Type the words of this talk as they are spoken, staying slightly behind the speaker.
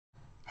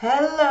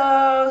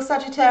Hello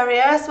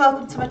Sagittarius,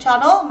 welcome to my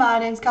channel. My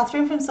name's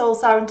Catherine from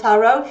Siren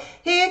Tarot,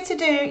 here to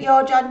do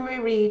your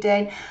January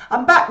reading.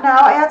 I'm back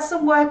now. I had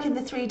some work in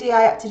the 3D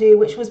I had to do,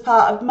 which was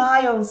part of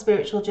my own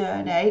spiritual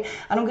journey,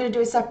 and I'm going to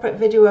do a separate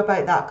video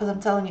about that because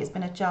I'm telling you it's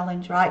been a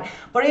challenge, right?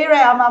 But here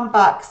I am, I'm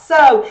back.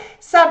 So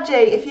Saggy,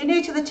 if you're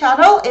new to the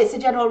channel, it's a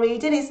general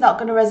reading. It's not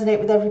going to resonate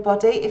with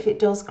everybody. If it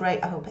does,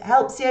 great, I hope it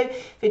helps you.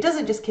 If it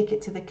doesn't, just kick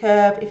it to the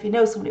curb. If you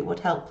know somebody it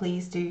would help,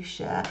 please do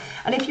share.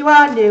 And if you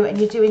are new and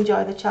you do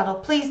enjoy the channel,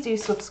 please do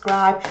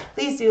subscribe,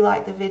 please do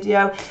like the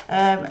video,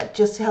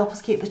 just to help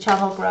us keep the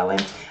channel growing.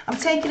 I'm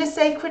taking a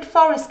Sacred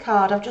Forest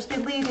card. I've just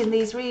been leading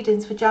these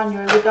readings for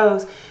January with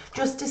those,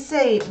 just to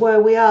see where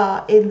we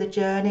are in the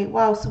journey.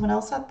 Wow, someone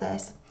else had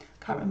this,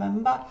 can't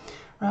remember,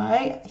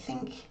 right? I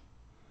think,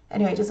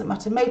 anyway, it doesn't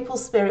matter. Maple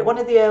Spirit, one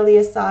of the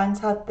earlier signs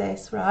had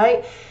this,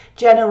 right?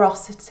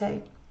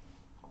 Generosity.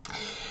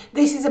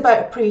 This is about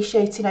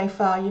appreciating how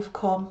far you've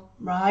come,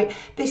 right?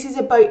 This is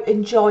about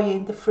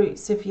enjoying the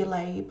fruits of your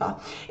labour.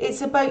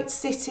 It's about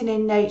sitting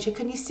in nature.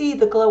 Can you see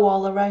the glow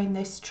all around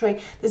this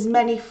tree? There's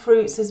many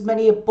fruits, there's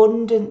many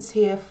abundance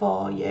here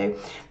for you,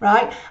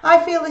 right?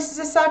 I feel this is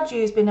a Sag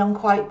who's been on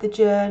quite the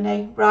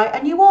journey, right?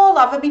 And you all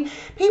have. I mean,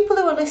 people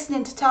who are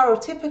listening to tarot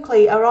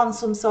typically are on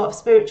some sort of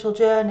spiritual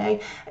journey,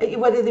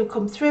 whether they've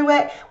come through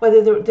it,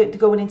 whether they're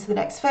going into the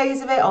next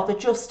phase of it, or they're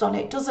just on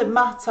it, doesn't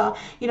matter.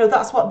 You know,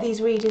 that's what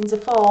these readings are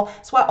for.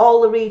 It's why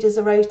all the readers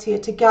are out here,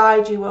 to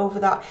guide you over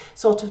that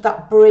sort of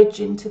that bridge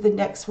into the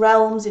next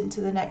realms,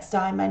 into the next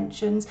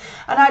dimensions.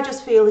 And I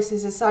just feel this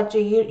is a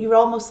Saggy, you're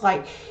almost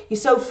like, you're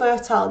so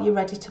fertile, you're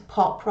ready to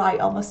pop, right?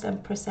 Almost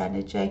Empress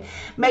energy.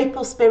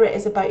 Maple Spirit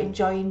is about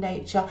enjoying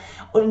nature,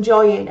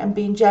 enjoying and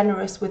being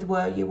generous with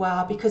where you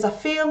are, because I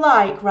feel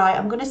like, right,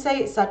 I'm going to say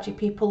it, Saggy,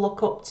 people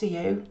look up to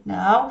you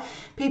now.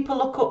 People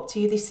look up to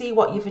you, they see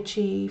what you've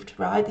achieved,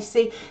 right? They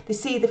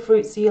see the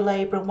fruits of your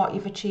labour and what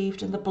you've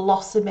achieved and the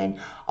blossoming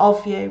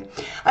of you.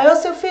 I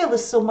also feel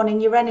there's someone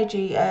in your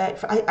energy,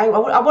 I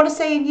want to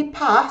say in your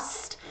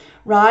past,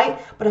 right?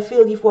 But I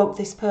feel you've woke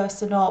this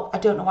person up. I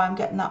don't know why I'm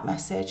getting that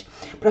message,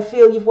 but I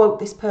feel you've woke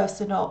this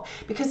person up,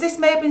 because this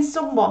may have been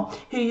someone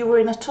who you were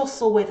in a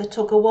tussle with, a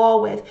tug of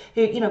war with,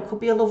 who, you know, could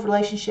be a love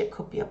relationship,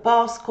 could be a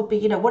boss, could be,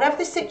 you know, whatever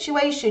the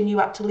situation you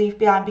had to leave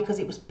behind because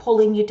it was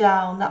pulling you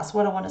down. That's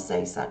what I want to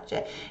say,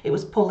 Saggy. It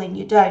was pulling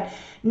you down.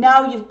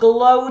 Now you've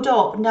glowed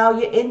up. Now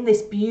you're in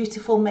this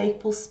beautiful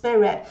Maple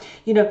Spirit.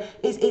 You know,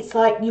 it's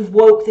like you've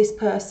woke this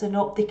person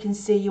up. They can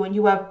see you, and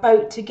you are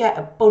about to get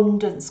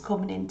abundance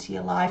coming into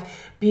your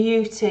life,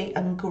 beauty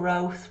and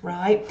growth,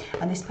 right?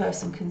 And this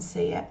person can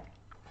see it.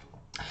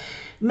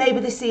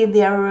 Maybe they're seeing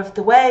the error of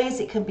the ways.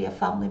 It can be a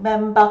family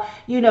member.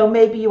 You know,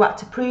 maybe you had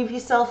to prove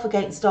yourself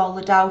against all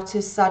the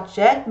doubters,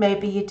 Saggy.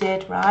 Maybe you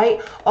did,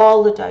 right?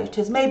 All the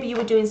doubters. Maybe you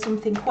were doing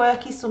something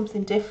quirky,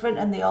 something different,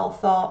 and they all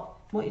thought,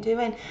 what are you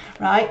doing,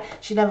 right?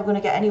 She's never going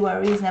to get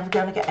anywhere, he's never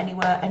going to get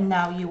anywhere, and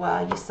now you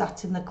are. You're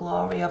sat in the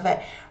glory of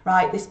it,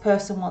 right? This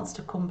person wants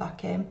to come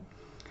back in,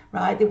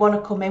 right? They want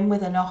to come in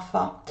with an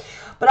offer.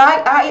 But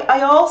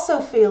I also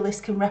feel this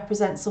can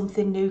represent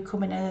something new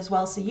coming in as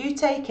well. So you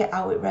take it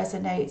how it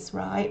resonates,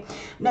 right?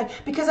 No,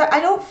 because I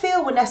don't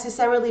feel we're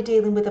necessarily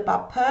dealing with a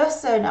bad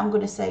person, I'm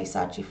going to say,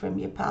 Saggy, from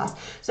your past.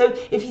 So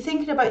if you're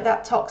thinking about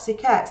that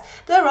toxic ex,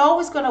 they're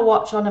always going to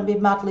watch on and be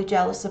madly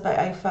jealous about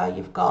how far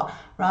you've got,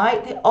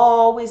 right? They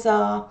always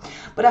are.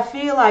 But I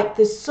feel like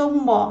there's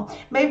someone,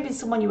 maybe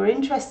someone you were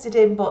interested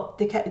in, but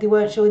they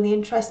weren't showing the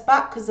interest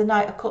back, because the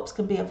Knight of Cups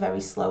can be a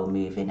very slow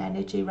moving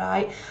energy,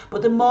 right?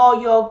 But the more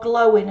you're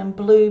glowing and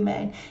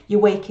blooming, you're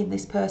waking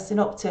this person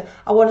up to,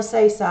 I want to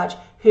say, Sag,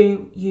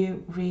 who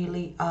you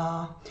really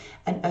are.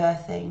 An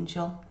earth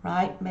angel,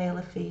 right? Male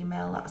or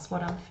female, that's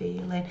what I'm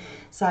feeling,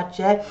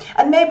 Saggy.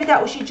 And maybe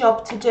that was your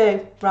job to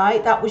do,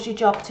 right? That was your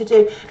job to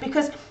do.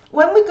 Because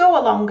when we go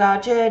along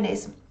our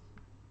journeys,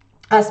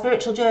 our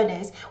spiritual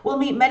journeys, we'll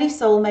meet many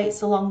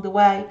soulmates along the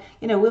way.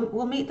 You know,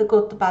 we'll meet the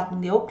good, the bad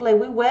and the ugly.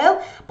 We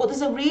will, but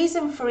there's a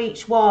reason for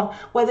each one.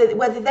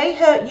 Whether they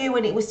hurt you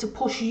and it was to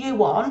push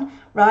you on,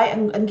 right,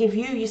 and give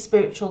you your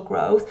spiritual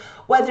growth,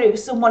 whether it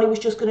was someone who was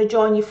just going to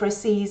join you for a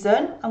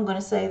season, I'm going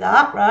to say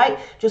that, right,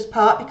 just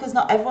part, because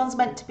not everyone's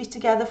meant to be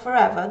together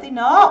forever. They're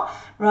not,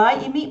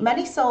 right? You meet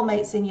many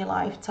soulmates in your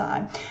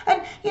lifetime.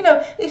 And, you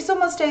know, if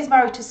someone stays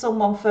married to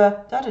someone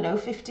for, I don't know,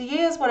 50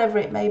 years, whatever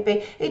it may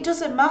be, it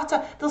doesn't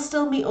matter. They'll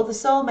still meet other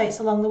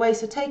soulmates along the way,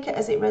 so take it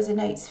as it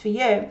resonates for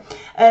you.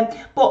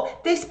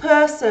 But this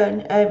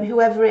person,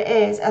 whoever it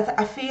is,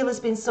 I feel has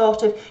been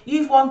sort of,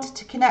 you've wanted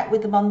to connect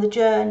with them on the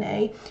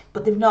journey,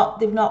 but they've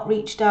not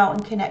reached out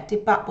and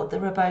connected back, but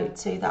they're about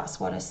to. That's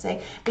what I see.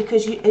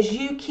 Because as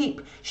you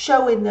keep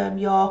showing them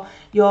your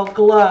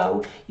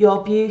glow,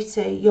 your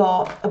beauty,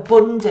 your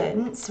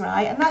abundance,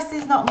 right? And this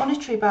is not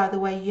monetary, by the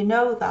way, you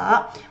know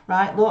that,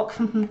 right? Look,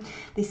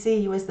 they see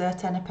you as their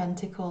Ten of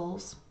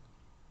Pentacles,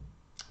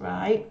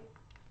 right?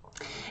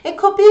 It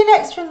could be an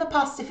ex from the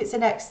past if it's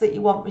an ex that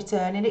you want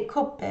returning. It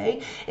could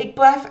be.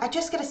 But I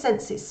just get a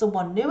sense it's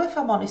someone new, if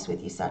I'm honest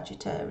with you,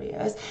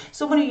 Sagittarius.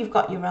 Someone who you've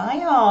got your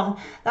eye on.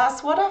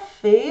 That's what I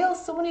feel.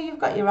 Someone who you've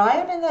got your eye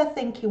on and they're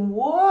thinking,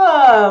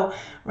 whoa,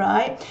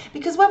 right?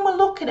 Because when we're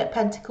looking at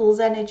Pentacles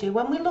energy,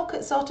 when we look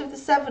at sort of the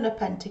Seven of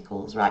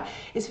Pentacles, right,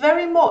 it's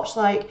very much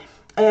like,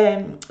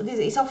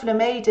 it's often a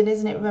maiden,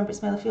 isn't it? Remember,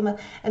 it's male and female,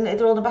 and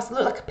they're all in a basket.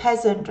 Look like a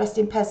peasant dressed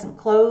in peasant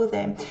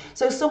clothing.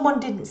 So someone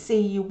didn't see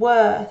your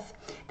worth.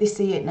 They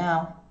see it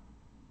now.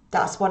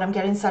 That's what I'm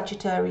getting,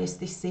 Sagittarius.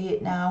 They see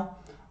it now,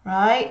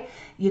 right?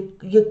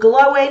 You're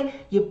glowing,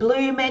 you're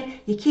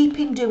blooming, you're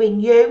keeping doing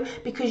you,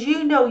 because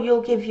you know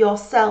you'll give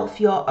yourself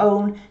your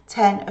own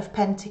 10 of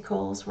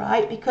Pentacles,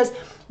 right? Because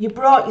you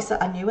brought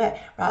yourself, I knew it,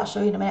 right, I'll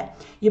show you in a minute.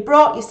 You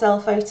brought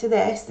yourself out of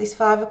this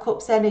Five of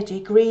Cups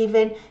energy,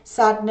 grieving,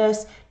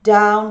 sadness,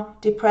 down,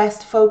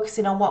 depressed,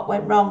 focusing on what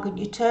went wrong, and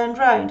you turned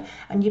round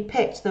and you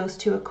picked those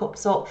Two of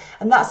Cups up.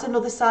 And that's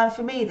another sign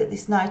for me that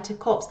this Knight of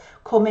Cups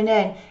coming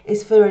in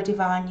is for a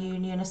divine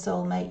union, a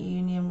soulmate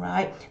union,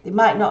 right? They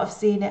might not have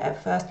seen it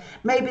at first.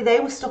 Maybe they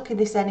were stuck in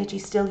this energy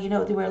still, you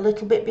know, they were a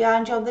little bit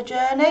behind you on the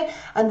journey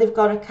and they've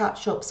got to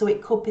catch up. So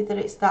it could be that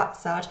it's that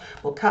sad,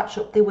 but catch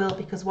up they will,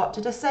 because what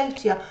did I say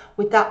to you?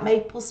 With that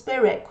maple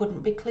spirit,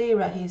 couldn't be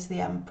clearer. He's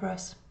the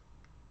Empress.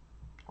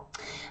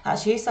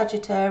 That's you,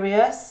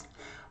 Sagittarius.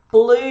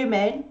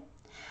 Blooming,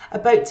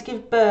 about to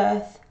give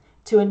birth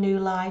to a new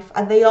life.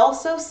 And they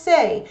also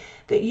say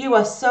that you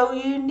are so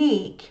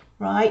unique,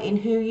 right, in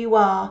who you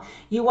are.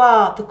 You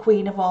are the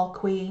queen of all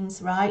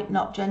queens, right?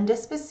 Not gender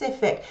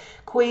specific.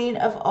 Queen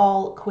of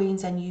all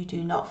queens, and you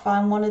do not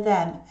find one of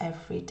them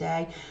every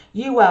day.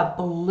 You are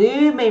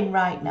blooming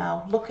right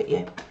now. Look at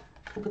you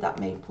with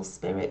that maple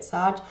spirit,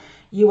 Sag.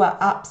 You are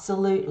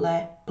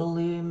absolutely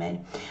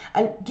blooming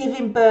and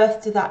giving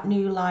birth to that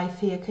new life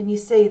here. Can you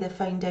see the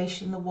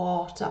foundation, the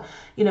water,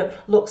 you know,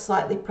 looks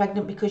slightly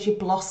pregnant because you're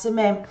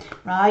blossoming,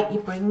 right?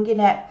 You're bringing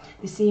it.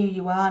 You see who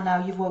you are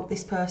now. You've woke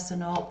this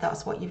person up.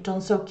 That's what you've done.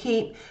 So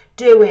keep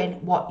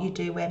doing what you're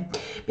doing,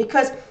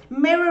 because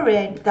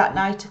mirroring that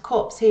Knight of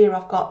Cups here,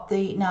 I've got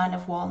the Nine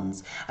of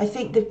Wands. I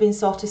think they've been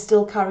sort of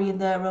still carrying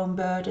their own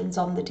burdens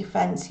on the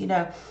defense, you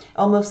know,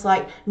 almost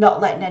like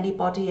not letting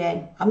anybody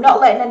in. I'm not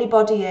letting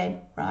anybody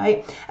in,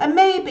 right? And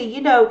maybe,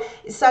 you know,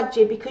 it's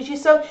Saggy, because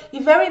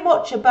you're very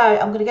much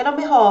about, I'm going to get on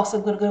my horse,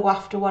 I'm going to go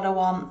after what I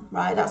want,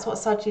 right? That's what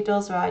Saggy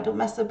does, right? Don't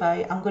mess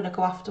about. I'm going to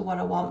go after what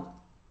I want.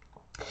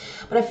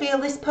 But I feel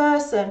this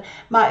person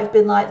might have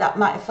been like that,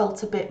 might have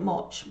felt a bit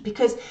much,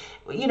 because,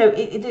 you know,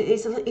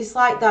 it's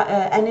like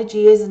that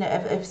energy, isn't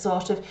it, of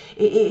sort of,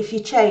 if you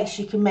chase,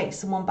 you can make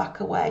someone back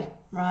away,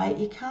 right?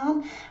 You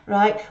can,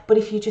 right? But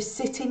if you just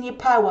sit in your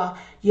power,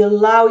 you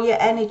allow your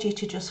energy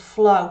to just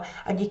flow,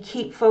 and you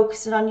keep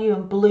focusing on you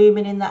and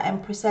blooming in that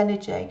Empress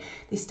energy,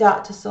 they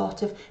start to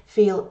sort of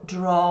feel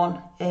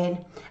drawn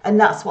in. And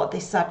that's what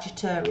this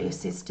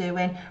Sagittarius is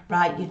doing,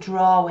 right? You're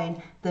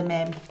drawing them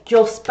in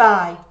just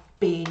by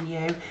being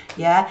you,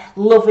 yeah,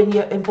 loving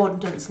your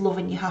abundance,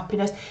 loving your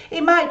happiness.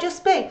 It might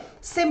just be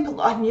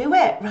simple. I knew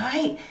it,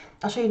 right?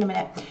 I'll show you in a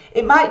minute.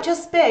 It might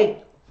just be,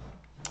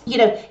 you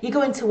know, you're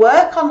going to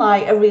work on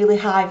like a really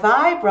high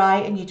vibe,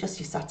 right? And you're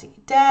sat at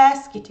your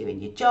desk, you're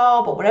doing your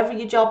job, or whatever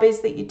your job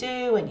is that you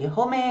do, and you're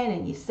humming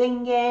and you're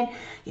singing,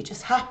 you're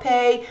just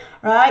happy,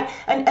 right?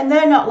 And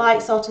they're not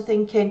like sort of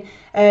thinking,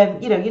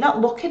 you know, you're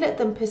not looking at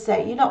them per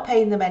se, you're not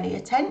paying them any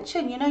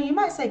attention, you know, you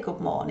might say good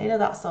morning or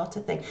that sort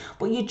of thing,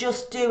 but you're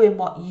just doing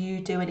what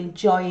you do and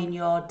enjoying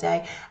your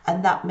day,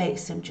 and that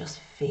makes them just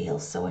feel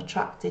so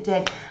attracted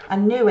in. I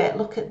knew it.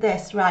 Look at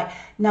this, right?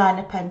 Nine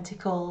of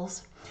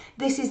Pentacles.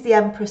 This is the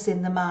Empress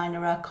in the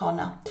Minor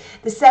Arcana.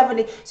 The Seven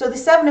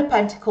of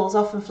Pentacles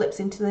often flips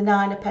into the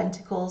Nine of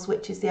Pentacles,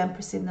 which is the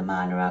Empress in the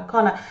Minor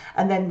Arcana,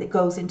 and then it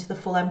goes into the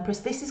full Empress.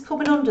 This is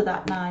coming under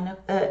that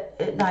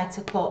Knight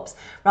of Cups,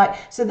 right?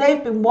 So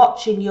they've been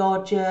watching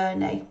your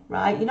journey,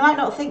 right? You might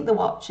not think they're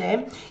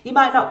watching. You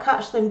might not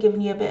catch them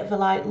giving you a bit of a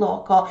light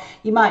look, or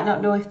you might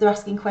not know if they're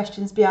asking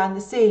questions behind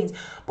the scenes.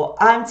 But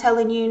I'm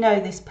telling you now,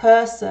 this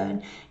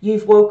person,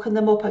 you've woken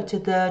them up out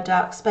of their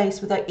dark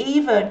space without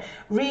even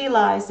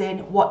realising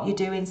what you're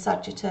doing,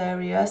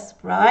 Sagittarius,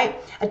 right?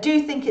 I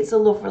do think it's a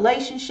love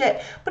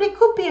relationship, but it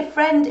could be a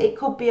friend, it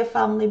could be a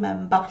family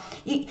member.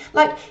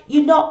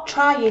 You're not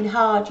trying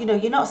hard, you know,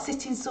 you're not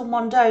sitting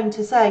someone down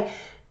to say,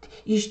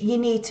 you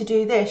need to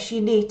do this,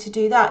 you need to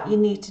do that, you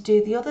need to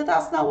do the other.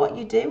 That's not what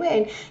you're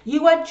doing.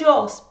 You are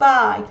just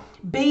by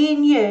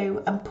being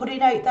you and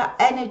putting out that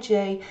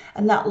energy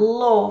and that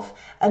love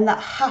and that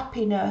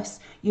happiness,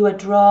 you are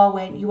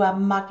drawing. You are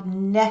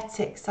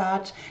magnetic,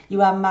 Sag.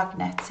 You are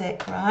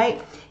magnetic,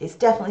 right? It's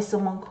definitely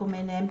someone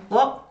coming in.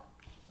 Look,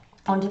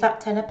 under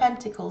that Ten of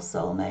Pentacles,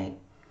 soulmate,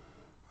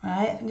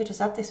 right? I think I just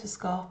had this for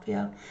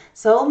Scorpio.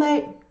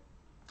 Soulmate.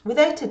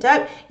 Without a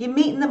doubt, you're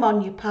meeting them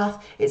on your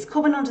path. It's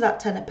coming under that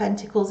Ten of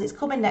Pentacles. It's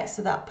coming next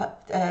to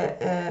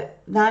that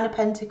Nine of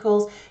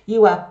Pentacles.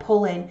 You are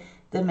pulling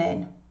them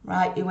in,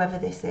 right? Whoever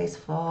this is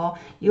for,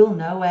 you'll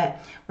know it,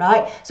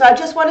 right? So I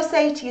just want to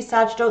say to you,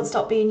 Sag, don't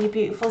stop being your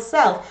beautiful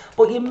self,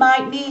 but you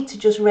might need to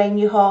just rein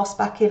your horse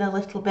back in a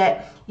little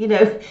bit. You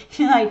know,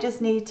 you might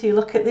just need to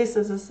look at this,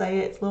 as I say,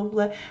 it's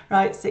lovely,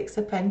 right? Six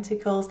of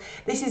Pentacles.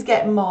 This is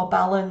getting more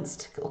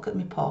balanced. Look at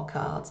me poor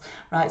cards,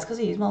 right? It's because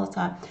I use them all the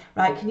time,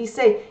 right? Can you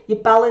see you're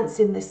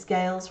balancing the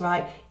scales,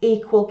 right?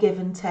 Equal give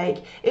and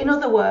take. In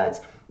other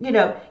words, you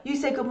know, you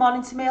say good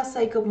morning to me, I'll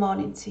say good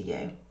morning to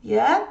you.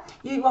 Yeah?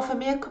 You offer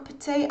me a cup of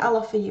tea, I'll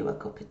offer you a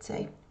cup of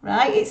tea.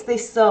 Right? It's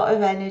this sort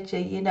of energy,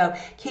 you know,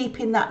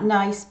 keeping that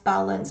nice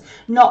balance,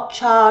 not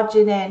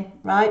charging in,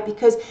 right?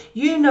 Because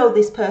you know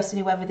this person,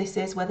 whoever this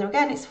is, whether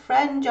again it's a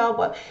friend, job,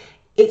 what,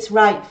 it's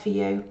right for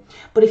you.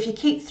 But if you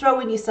keep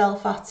throwing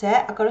yourself at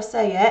it, I've got to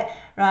say it,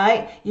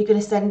 right? You're going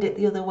to send it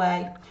the other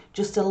way.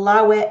 Just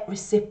allow it,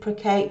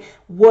 reciprocate,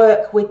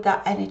 work with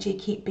that energy,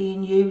 keep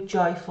being you,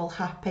 joyful,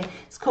 happy.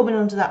 It's coming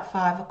under that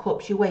Five of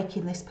Cups. You're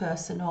waking this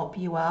person up.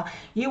 You are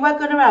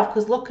going to have,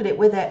 because look at it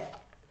with it,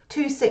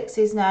 2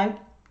 sixes now,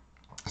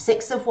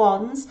 6 of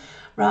Wands,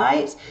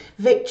 right?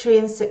 Victory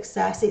and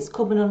success. It's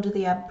coming under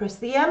the Empress.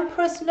 The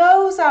Empress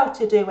knows how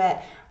to do it,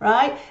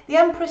 right? The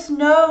Empress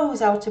knows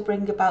how to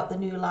bring about the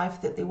new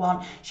life that they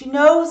want. She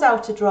knows how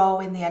to draw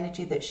in the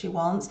energy that she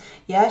wants.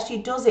 Yeah, she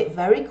does it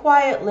very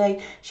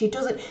quietly. She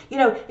does it, you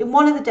know, in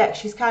one of the decks,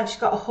 she's got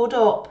a hood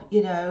up,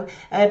 you know,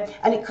 and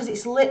because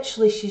it's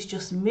literally, she's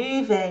just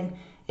moving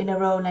in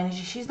her own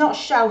energy. She's not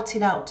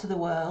shouting out to the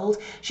world.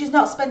 She's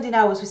not spending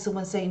hours with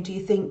someone saying, do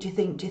you think, do you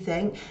think, do you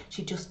think?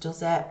 She just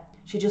does it.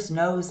 She just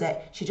knows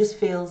it. She just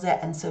feels it,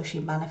 and so she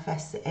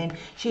manifests it in.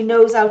 She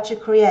knows how to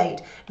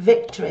create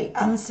victory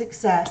and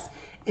success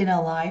in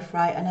her life,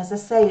 right? And as I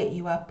say it,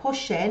 you are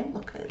pushing,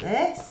 look at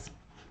this,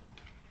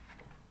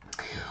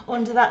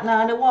 under that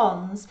 9 of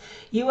Wands,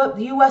 you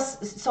are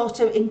sort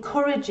of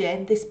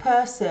encouraging this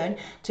person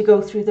to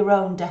go through their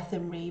own death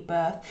and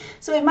rebirth.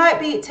 So it might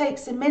be it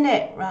takes a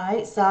minute,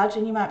 right, Sag,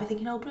 and you might be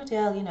thinking, oh bloody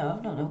hell, you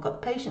know, I've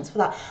got the patience for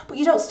that. But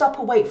you don't stop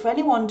and wait for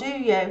anyone, do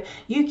you?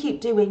 You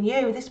keep doing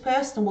you. This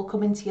person will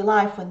come into your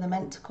life when they're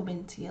meant to come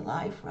into your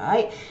life,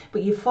 right?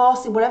 But you're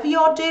forcing whatever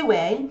you're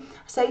doing.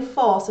 I say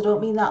force, I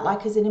don't mean that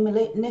like as in a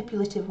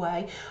manipulative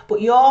way,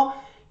 but your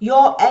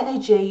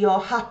energy,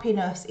 your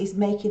happiness is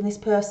making this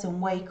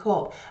person wake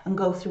up and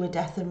go through a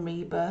death and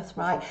rebirth,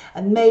 right?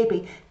 And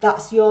maybe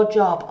that's your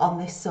job on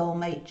this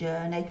soulmate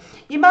journey.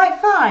 You might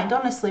find,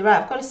 honestly,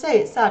 right, I've got to say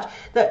it, Sag,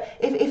 that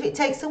if it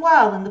takes a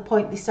while and the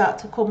point they start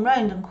to come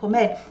round and come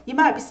in, you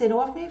might be saying,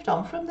 oh, I've moved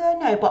on from there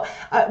now. But,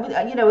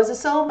 you know, as a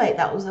soulmate,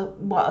 that was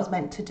what I was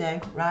meant to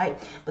do,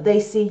 right? But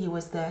they see you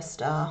as their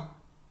star.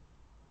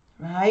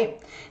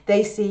 Right?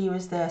 They see you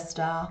as their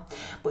star,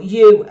 but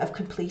you have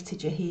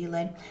completed your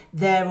healing.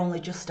 They're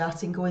only just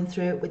starting going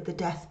through it with the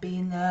death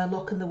being there.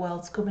 Look, and the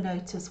world's coming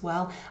out as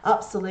well.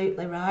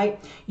 Absolutely, right?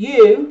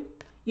 You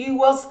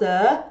was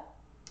there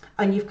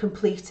and you've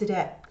completed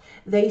it.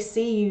 They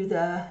see you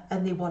there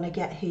and they want to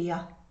get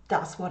here.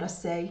 That's what I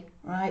see,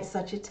 right,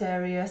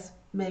 Sagittarius?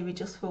 Maybe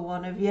just for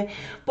one of you,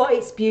 but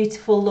it's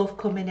beautiful love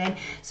coming in.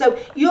 So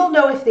you'll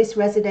know if this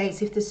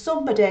resonates, if there's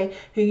somebody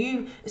who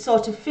you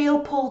sort of feel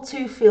pulled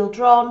to, feel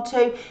drawn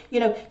to,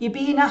 you know, you're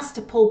being asked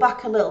to pull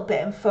back a little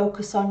bit and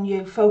focus on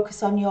you,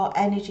 focus on your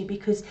energy,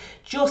 because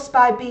just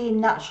by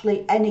being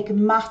naturally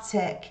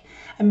enigmatic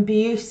and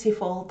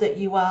beautiful that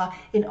you are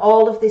in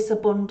all of this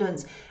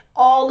abundance,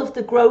 all of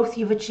the growth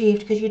you've achieved,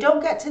 because you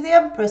don't get to the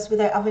Empress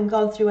without having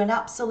gone through an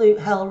absolute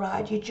hell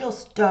ride. You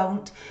just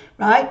don't,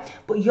 right?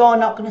 But you're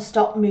not going to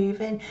stop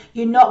moving.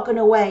 You're not going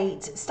to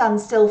wait, stand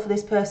still for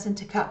this person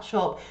to catch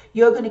up.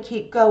 You're going to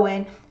keep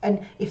going.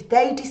 And if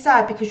they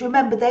decide, because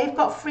remember, they've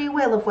got free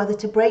will of whether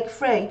to break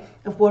free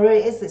of what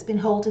it is that's been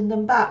holding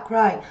them back,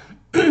 right?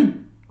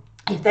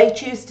 If they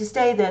choose to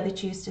stay there, they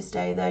choose to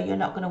stay there. You're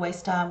not going to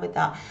waste time with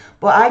that.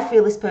 But I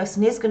feel this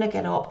person is going to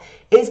get up,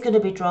 is going to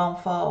be drawn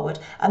forward,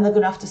 and they're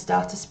going to have to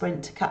start a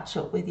sprint to catch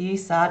up with you,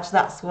 Sag.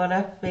 That's what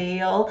I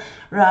feel,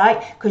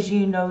 right? Because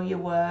you know your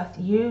worth.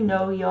 You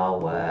know your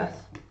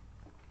worth.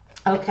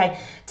 Okay,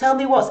 tell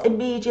me what's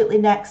immediately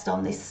next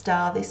on this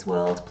star, this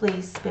world.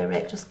 Please,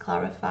 Spirit, just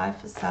clarify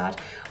for Sag.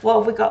 What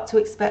have we got to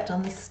expect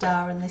on this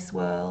star and this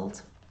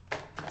world?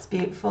 It's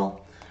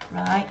beautiful,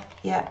 right?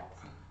 Yeah.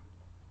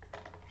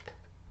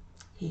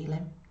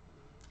 Healing.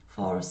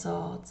 4 of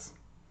Swords.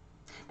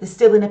 They're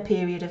still in a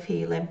period of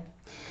healing.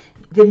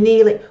 They're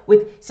kneeling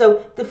with,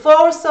 so the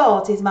 4 of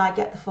Swords is my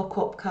get the fuck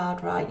up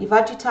card, right? You've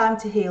had your time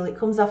to heal. It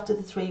comes after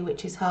the 3,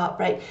 which is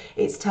heartbreak.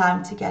 It's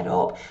time to get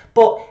up.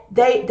 But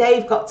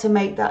they've got to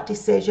make that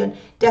decision.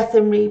 Death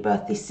and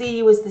rebirth. They see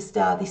you as the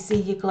star. They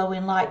see you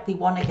glowing light. They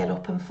want to get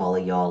up and follow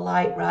your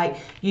light, right?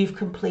 You've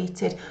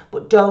completed.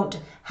 But don't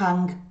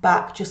hang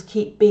back. Just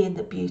keep being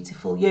the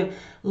beautiful you.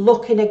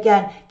 Looking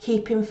again.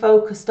 Keeping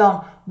focused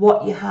on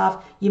what you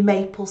have. Your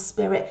maple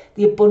spirit.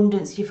 The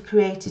abundance you've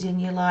created in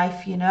your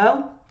life, you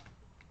know?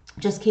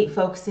 Just keep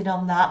focusing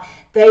on that.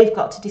 They've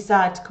got to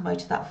decide to come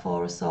out of that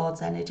 4 of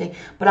Swords energy.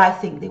 But I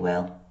think they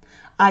will.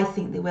 I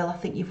think they will. I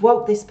think you've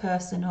woke this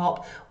person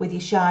up with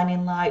your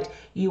shining light.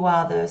 You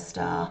are their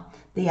star.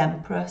 the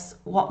Empress.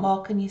 What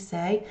more can you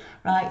say?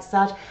 Right,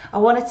 Sag, I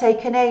want to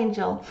take an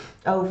angel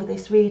over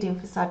this reading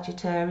for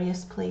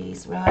Sagittarius,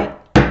 please, right?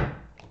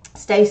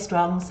 Stay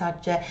strong,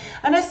 Sag.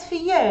 And as for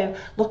you,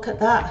 look at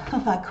that. Oh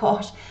my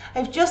gosh,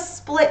 I've just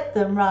split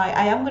them, right?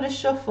 I am going to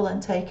shuffle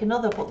and take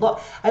another, but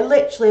look, I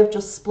literally have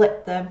just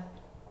split them.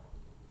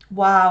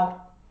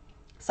 Wow.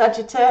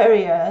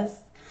 Sagittarius,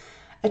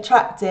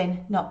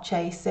 attracting, not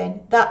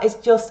chasing. That is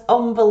just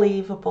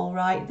unbelievable,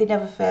 right? They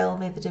never fail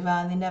me, the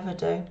divine, they never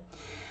do.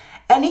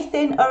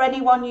 Anything or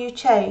anyone you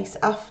chase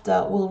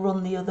after will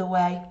run the other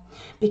way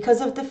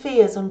because of the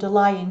fears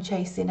underlying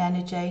chasing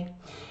energy.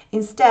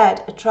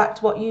 Instead,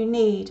 attract what you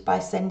need by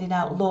sending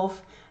out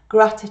love,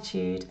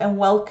 gratitude and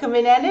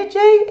welcoming energy.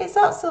 It's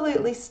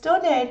absolutely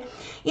stunning.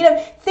 You know,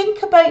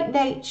 think about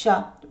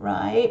nature,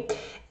 right?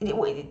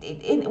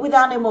 With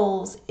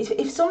animals,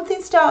 if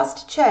something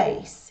starts to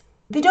chase,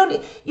 they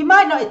don't, you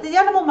might not, the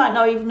animal might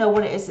not even know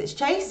what it is that's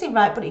chasing,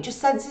 right? But it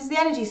just senses the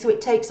energy, so it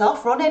takes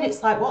off running.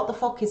 It's like, what the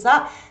fuck is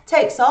that?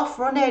 Takes off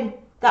running.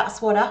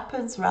 That's what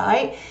happens,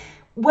 right?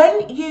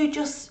 When you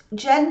just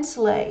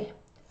gently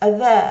are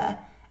there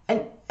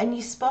and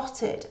you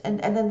spot it, and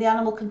then the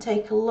animal can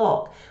take a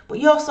look, but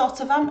you're sort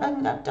of,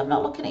 I'm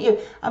not looking at you,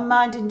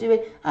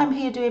 I'm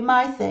here doing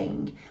my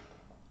thing.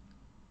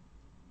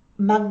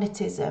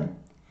 Magnetism,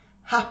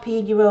 happy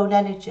in your own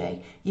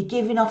energy, you're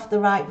giving off the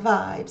right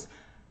vibes,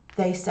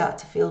 they start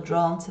to feel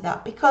drawn to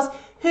that, because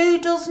who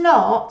does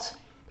not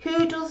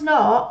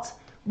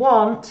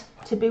want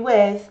to be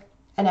with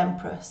an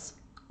Empress?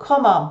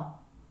 Come on,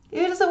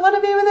 who doesn't want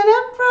to be with an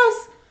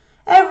Empress?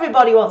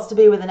 Everybody wants to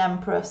be with an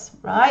Empress,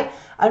 right?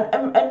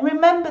 And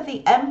remember,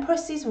 the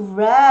Empress is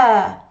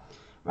rare,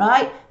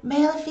 right?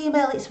 Male and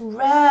female, it's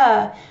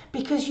rare,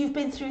 because you've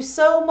been through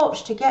so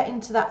much to get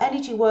into that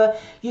energy where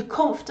you're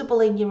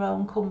comfortable in your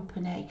own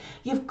company.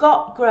 You've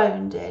got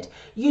grounded.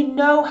 You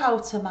know how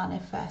to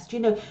manifest.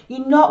 You know,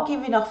 you're not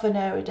giving off an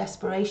air of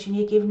desperation.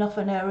 You're giving off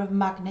an air of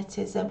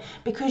magnetism,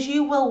 because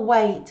you will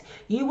wait.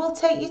 You will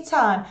take your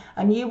time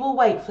and you will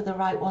wait for the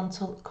right one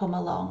to come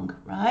along,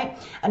 right?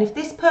 And if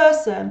this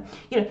person,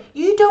 you know,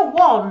 you don't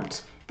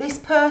want this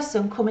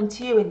person coming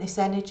to you in this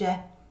energy.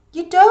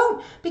 You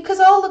don't,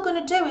 because all they're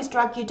going to do is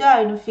drag you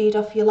down and feed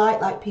off your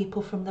light, like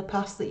people from the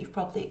past that you've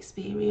probably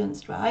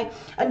experienced, right?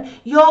 And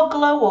your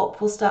glow up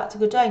will start to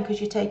go down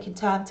because you're taking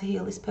time to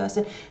heal this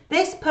person.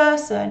 This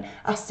person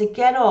has to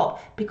get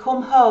up,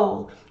 become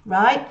whole,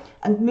 right?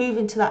 And move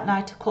into that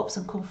Knight of Cups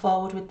and come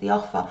forward with the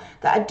offer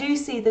that I do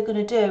see they're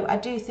going to do. I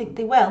do think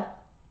they will.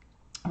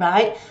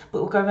 Right,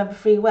 but we've got to remember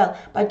free will,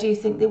 but I do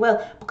think they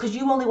will, because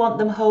you only want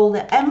them whole.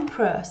 The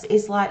Empress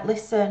is like,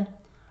 listen,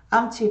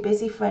 I'm too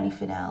busy for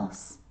anything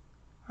else.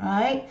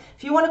 Right?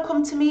 If you want to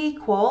come to me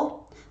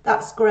equal,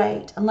 that's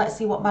great, and let's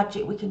see what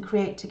magic we can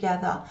create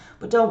together.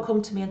 But don't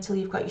come to me until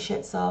you've got your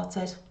shit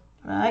sorted.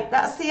 Right?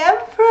 That's the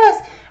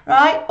Empress.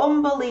 Right?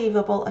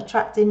 Unbelievable.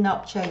 Attracting,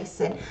 not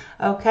chasing.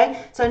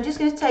 Okay, so I'm just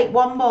going to take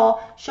one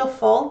more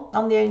shuffle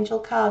on the angel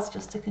cards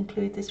just to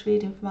conclude this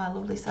reading for my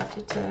lovely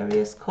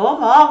Sagittarius.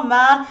 Come on,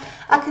 man.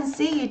 I can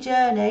see your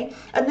journey,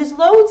 and there's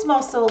loads more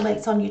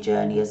soulmates on your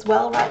journey as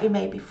well, right? You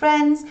may be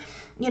friends,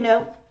 you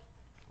know,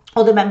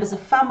 other members of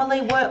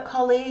family, work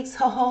colleagues.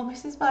 Oh,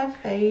 this is my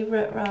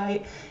favourite,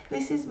 right?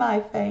 This is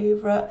my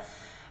favourite.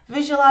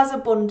 Visualise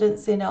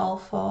abundance in all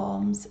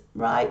forms,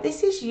 right?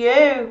 This is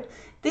you.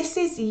 This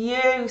is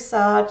you,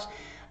 Sag.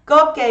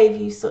 God gave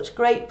you such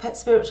great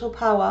spiritual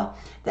power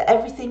that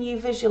everything you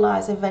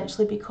visualise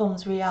eventually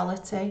becomes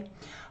reality.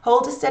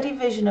 Hold a steady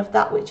vision of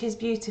that which is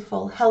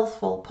beautiful,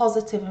 healthful,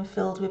 positive and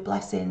filled with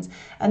blessings,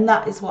 and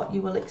that is what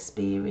you will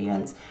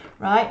experience,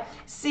 right?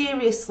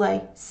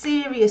 Seriously,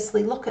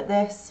 seriously, look at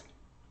this.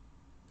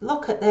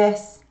 Look at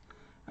this,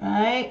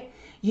 right?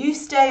 You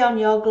stay on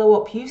your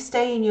glow up. You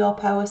stay in your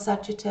power,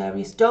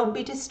 Sagittarius. Don't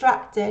be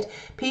distracted.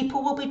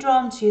 People will be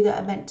drawn to you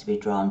that are meant to be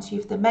drawn to you.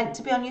 If they're meant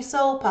to be on your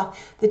soul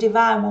path, the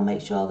divine will make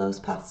sure those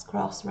paths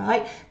cross,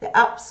 right? They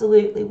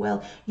absolutely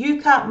will.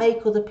 You can't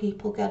make other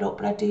people get up,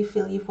 but I do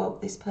feel you've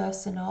woke this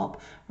person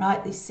up,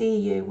 right? They see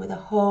you with a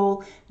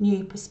whole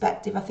new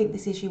perspective. I think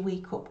this is your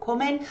week up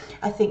coming.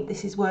 I think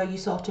this is where you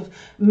sort of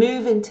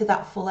move into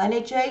that full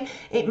energy.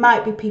 It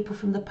might be people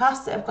from the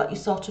past that have got you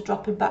sort of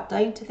dropping back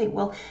down to think,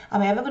 well,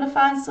 am I ever going to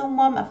find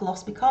someone? I've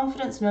lost my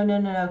confidence.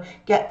 No.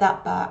 Get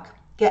that back.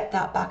 Get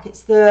that back.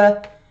 It's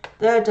their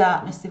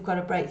darkness. They've got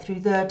to break through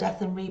their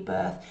death and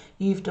rebirth.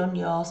 You've done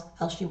yours,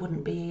 else you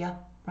wouldn't be here,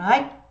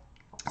 right?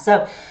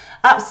 So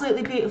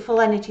absolutely beautiful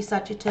energy,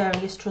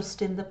 Sagittarius.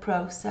 Trust in the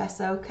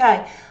process.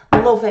 Okay,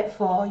 love it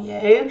for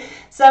you.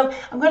 So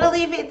I'm going to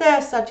leave it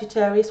there,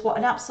 Sagittarius. What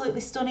an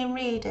absolutely stunning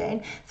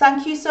reading.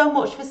 Thank you so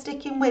much for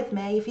sticking with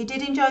me. If you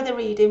did enjoy the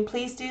reading,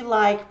 please do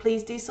like,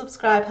 please do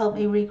subscribe, help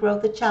me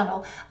regrow the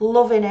channel.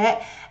 Loving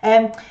it.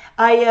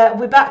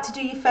 We're back to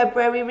do your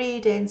February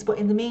readings, but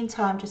in the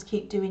meantime, just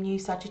keep doing you,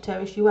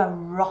 Sagittarius. You are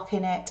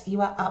rocking it. You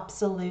are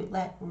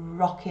absolutely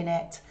rocking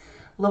it.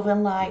 Love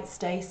and light,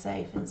 stay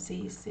safe, and see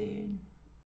you soon.